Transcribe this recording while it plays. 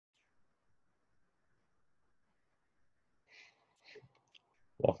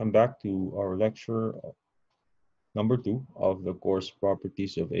Welcome back to our lecture number 2 of the course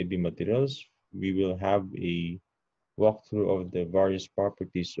Properties of AB Materials. We will have a walkthrough of the various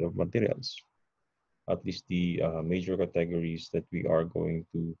properties of materials, at least the major categories that we are going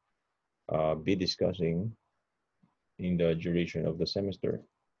to be discussing in the duration of the semester,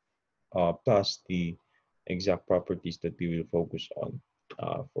 plus the exact properties that we will focus on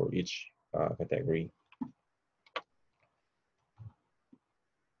for each category.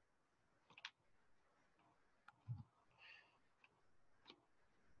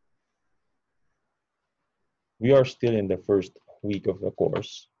 We are still in the first week of the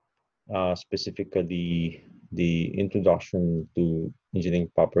course, specifically the introduction to engineering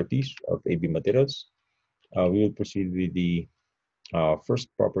properties of AB materials. We will proceed with the first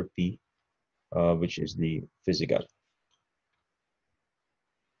property, which is the physical.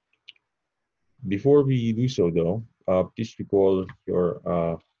 Before we do so, though, please recall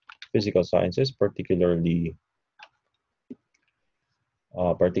your physical sciences, particularly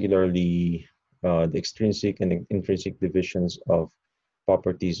the extrinsic and intrinsic divisions of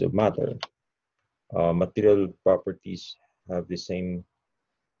properties of matter. Material properties have the same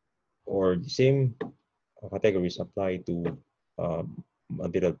categories apply to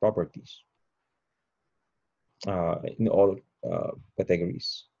material properties in all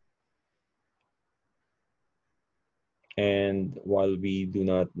categories. And while we do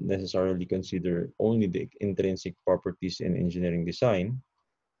not necessarily consider only the intrinsic properties in engineering design,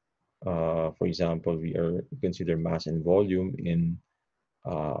 for example, we consider mass and volume in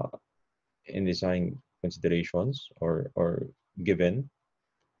design considerations or given.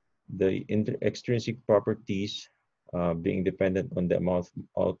 The extrinsic properties being dependent on the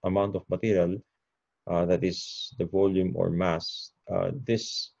amount of material, that is the volume or mass.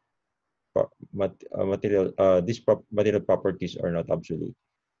 These material properties are not absolute.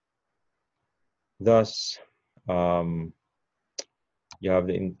 Thus, you have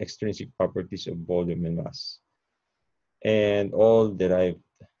the extrinsic properties of volume and mass, and all derived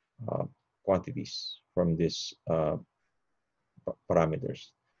quantities from these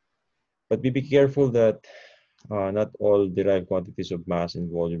parameters. But be careful that not all derived quantities of mass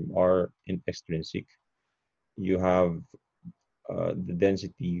and volume are extrinsic. You have the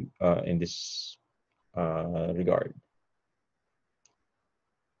density in this regard.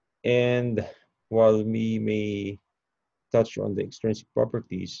 And while we may touch on the extrinsic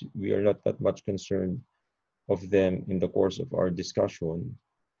properties, we are not that much concerned of them in the course of our discussion.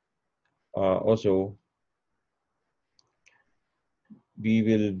 Also, we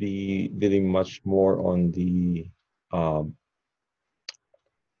will be dealing much more on the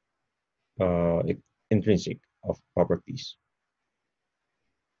intrinsic of properties.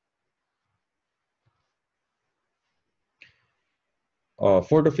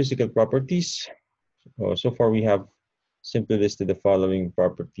 For the physical properties, so far we have simply listed the following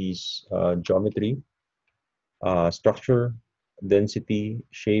properties: geometry, structure, density,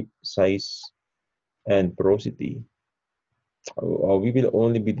 shape, size, and porosity. We will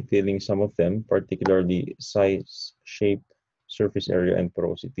only be detailing some of them, particularly size, shape, surface area, and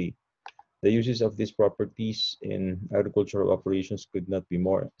porosity. The uses of these properties in agricultural operations could not be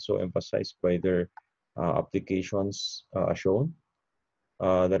more so emphasized by their applications shown.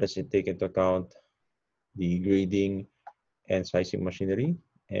 Let us take into account the grading and sizing machinery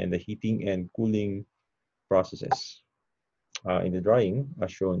and the heating and cooling processes. In the drawing,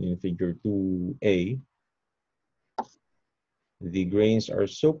 as shown in figure 2A, the grains are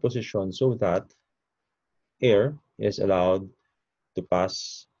so positioned so that air is allowed to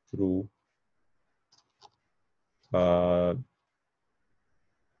pass through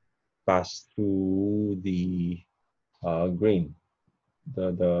the grain,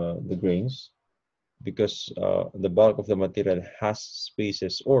 the grains, because the bulk of the material has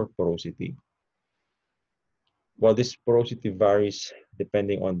spaces or porosity. While this porosity varies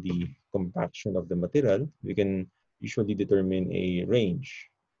depending on the compaction of the material, we can usually determine a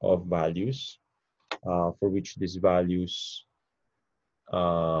range of values for which these values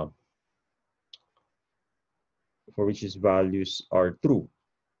are true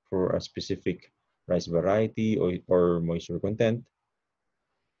for a specific rice variety or moisture content.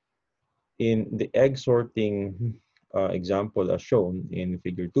 In the egg sorting example as shown in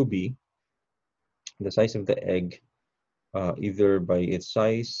figure 2B, the size of the egg, either by its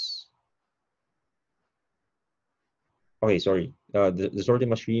size, the sorting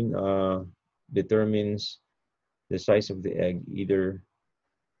machine determines the size of the egg either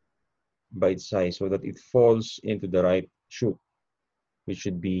by its size so that it falls into the right chute, which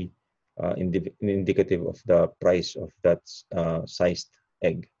should be indicative of the price of that sized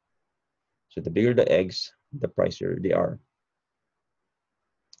egg. So the bigger the eggs, the pricier they are.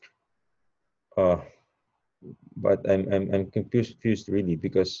 Uh, but I'm confused really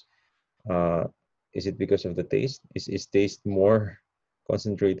because uh, is it because of the taste? Is taste more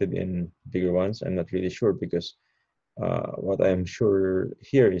concentrated in bigger ones? I'm not really sure because what I'm sure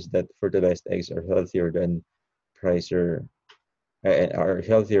here is that fertilized eggs are healthier than pricier are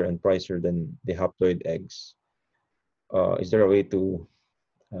healthier and pricier than the haploid eggs. Is there a way to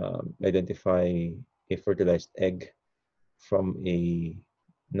identify a fertilized egg from a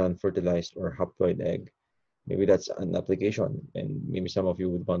non-fertilized or haploid egg? Maybe that's an application, and maybe some of you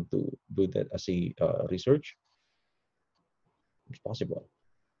would want to do that as a research. It's possible.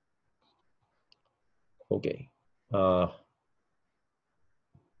 Okay. Uh,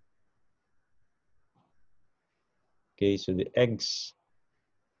 okay, so the eggs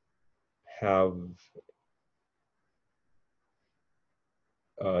have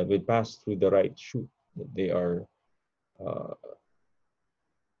will pass through the right chute. They are uh,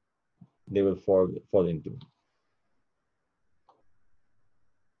 they will fall into.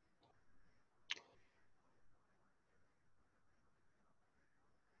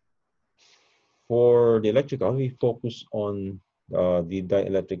 For the electrical, we focus on the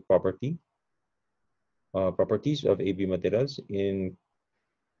dielectric properties of AB materials in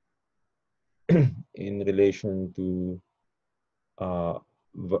relation to uh,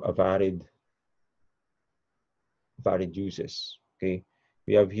 varied uses. Okay,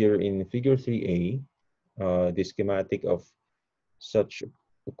 we have here in Figure 3A the schematic of such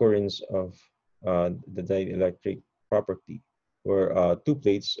occurrence of the dielectric property, where two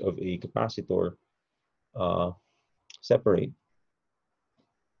plates of a capacitor uh, separate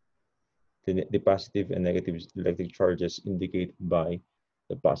the positive and negative electric charges indicated by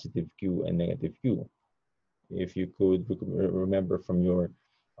the positive Q and negative Q. If you could remember from your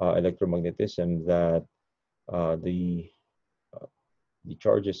electromagnetism that uh, the uh, the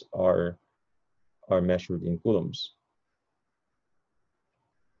charges are measured in coulombs,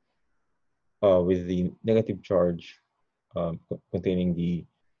 with the negative charge containing the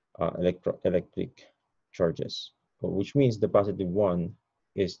electric charges, which means the positive one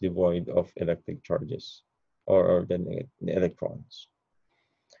is devoid of electric charges or the electrons.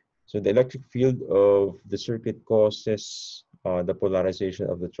 So the electric field of the circuit causes the polarization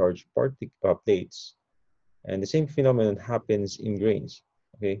of the charged plates, and the same phenomenon happens in grains.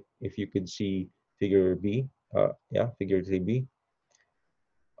 Okay, if you could see figure B, figure 3B,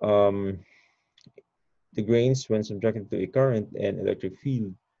 um, the grains, when subjected to a current and electric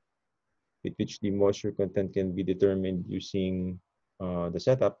field with which the moisture content can be determined using the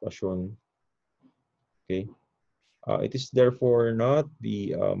setup as shown. Okay, it is therefore not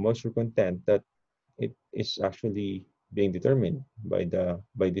the moisture content that it is actually being determined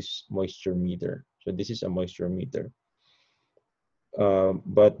by this moisture meter. So this is a moisture meter,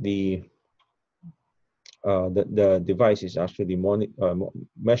 but the device is actually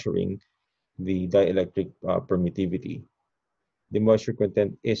measuring the dielectric permittivity. The moisture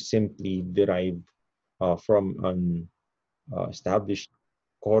content is simply derived from an established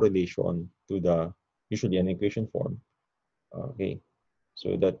correlation to the usually an equation form. Okay,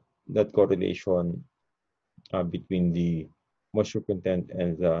 so that correlation between the moisture content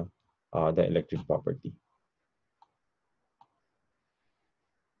and the electric property.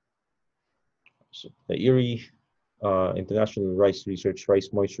 So the Erie International Rice Research Rice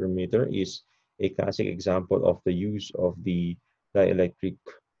Moisture Meter is a classic example of the use of the dielectric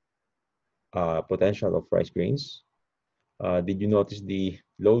potential of rice grains. Did you notice the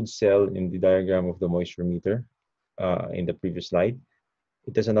load cell in the diagram of the moisture meter in the previous slide?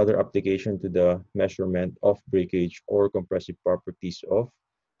 It is another application to the measurement of breakage or compressive properties of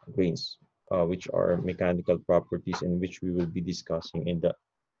grains, which are mechanical properties and which we will be discussing in the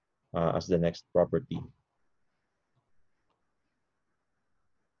as the next property.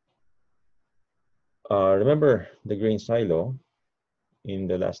 Remember the grain silo in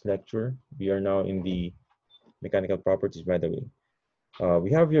the last lecture? We are now in the mechanical properties, by the way.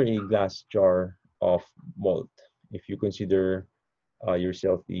 We have here a glass jar of malt. If you consider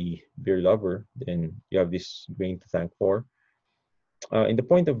yourself a beer lover, then you have this grain to thank for. In the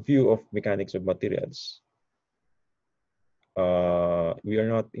point of view of mechanics of materials, we are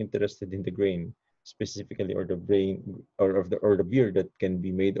not interested in the grain specifically or the brain or the beer that can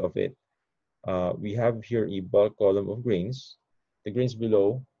be made of it. We have here a bulk column of grains. The grains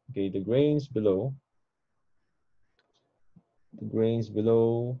below, okay, the grains below,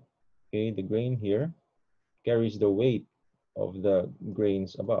 okay, the grain here carries the weight of the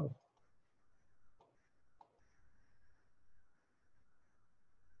grains above.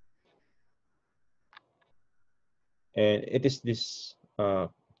 And it is this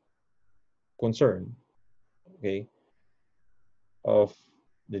concern, okay, of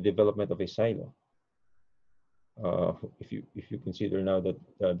the development of a silo. If you consider now that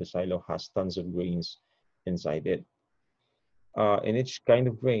the silo has tons of grains inside it, and each kind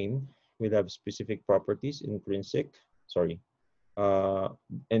of grain will have specific properties intrinsic, sorry, uh,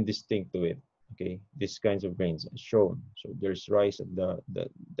 and distinct to it. Okay, these kinds of grains are shown. So there's rice at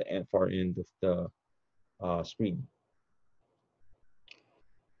the far end of the screen.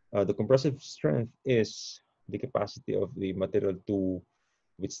 The compressive strength is the capacity of the material to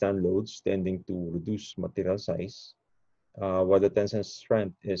withstand loads tending to reduce material size, while the tensile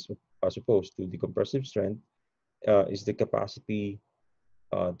strength is as opposed to the compressive strength is the capacity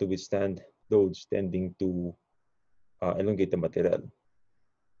to withstand loads tending to elongate the material.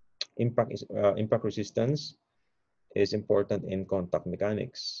 Impact resistance is important in contact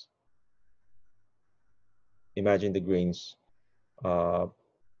mechanics. Imagine the grains uh,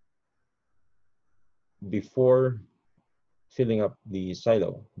 before filling up the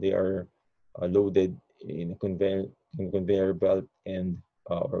silo. They are loaded in a conveyor belt and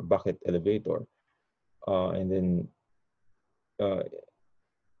or bucket elevator, and then uh,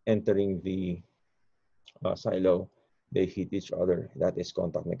 entering the silo, they hit each other. That is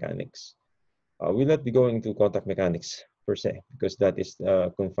contact mechanics. We'll not be going to contact mechanics per se because that is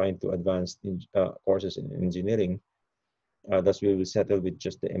confined to advanced courses in engineering. Thus, we will settle with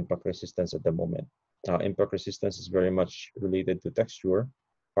just the impact resistance at the moment. Impact resistance is very much related to texture,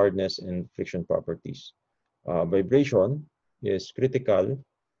 hardness, and friction properties. Vibration is critical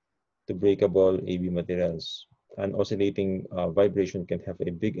to breakable AB materials. An oscillating vibration can have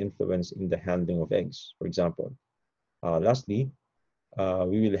a big influence in the handling of eggs, for example. Lastly,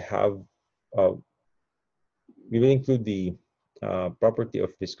 we will have uh, we will include the property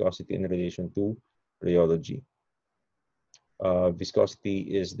of viscosity in relation to rheology.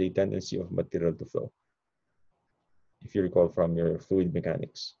 Viscosity is the tendency of material to flow, if you recall from your fluid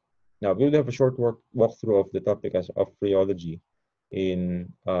mechanics. Now, we'll have a short walkthrough of the topic of rheology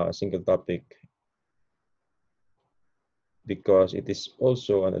in a single topic because it is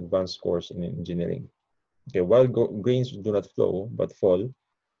also an advanced course in engineering. Okay, while grains do not flow but fall,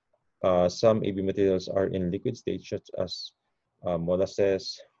 some AB materials are in liquid state, such as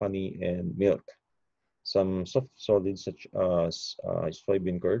molasses, honey, and milk. Some soft solids, such as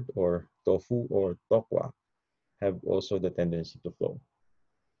soybean curd or tofu or tokwa, have also the tendency to flow.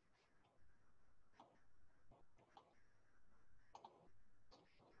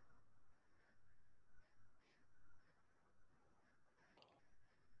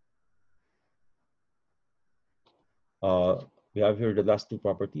 Uh, we have here the last two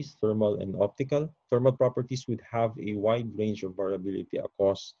properties, thermal and optical. Thermal properties would have a wide range of variability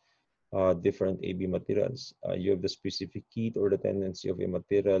across different AB materials. You have the specific heat or the tendency of a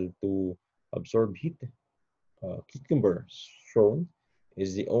material to absorb heat. Cucumber, shown,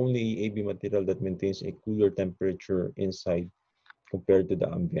 is the only AB material that maintains a cooler temperature inside compared to the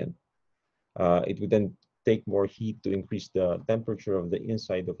ambient. It would then take more heat to increase the temperature of the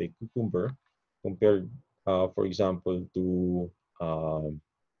inside of a cucumber compared, for example, to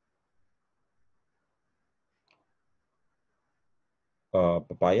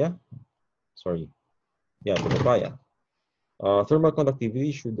papaya. Sorry, yeah, the papaya. Thermal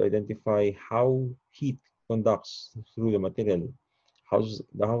conductivity should identify how heat conducts through the material. How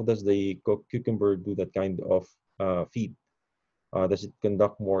does the cucumber do that kind of feat? Does it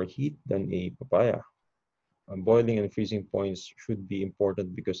conduct more heat than a papaya? Boiling and freezing points should be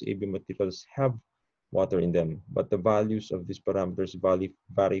important because AB materials have water in them, but the values of these parameters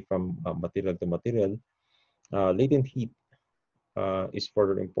vary from material to material. Latent heat is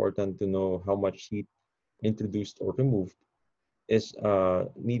further important to know how much heat introduced or removed is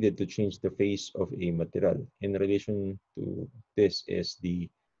needed to change the phase of a material. In relation to this is the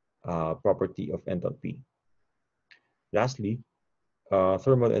property of enthalpy. Lastly,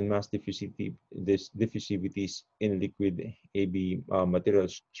 thermal and mass diffusivities in liquid AB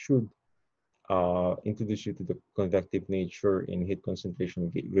materials should introduce you to the convective nature in heat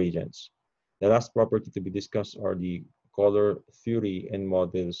concentration gradients. The last property to be discussed are the color theory and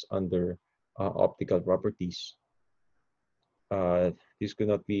models under optical properties. This could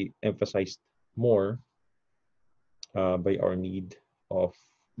not be emphasized more by our need of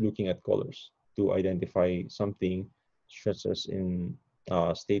looking at colors to identify something, such as in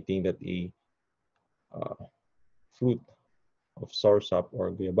stating that a uh, fruit of soursop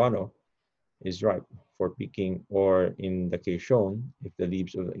or guayabano is ripe for picking, or in the case shown, if the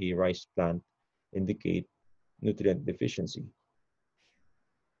leaves of a rice plant indicate nutrient deficiency.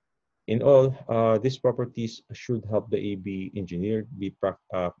 In all, these properties should help the AB engineer be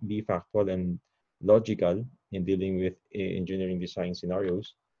factual and logical in dealing with engineering design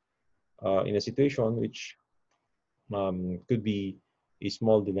scenarios. In a situation which could be a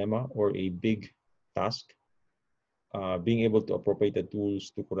small dilemma or a big task, being able to appropriate the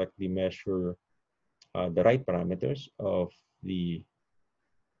tools to correctly measure the right parameters uh,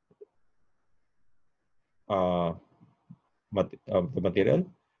 of the material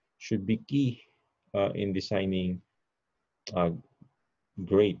should be key in designing uh,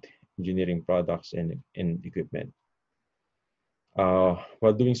 great engineering products and equipment.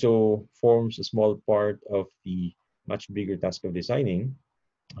 While doing so forms a small part of the much bigger task of designing,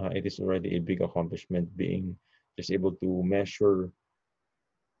 it is already a big accomplishment being just able to measure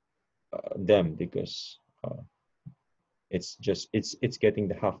them because it's getting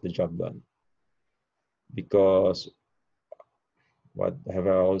the half the job done. Because what have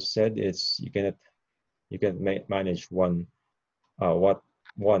I always said is you can manage what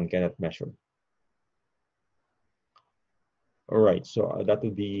one cannot measure. All right, so that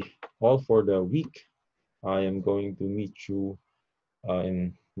would be all for the week. I am going to meet you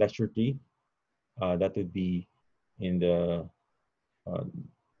in lecture three. That would be in uh,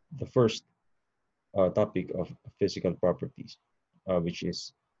 the first topic of physical properties, which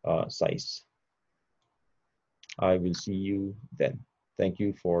is size. I will see you then. Thank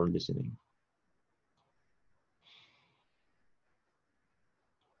you for listening.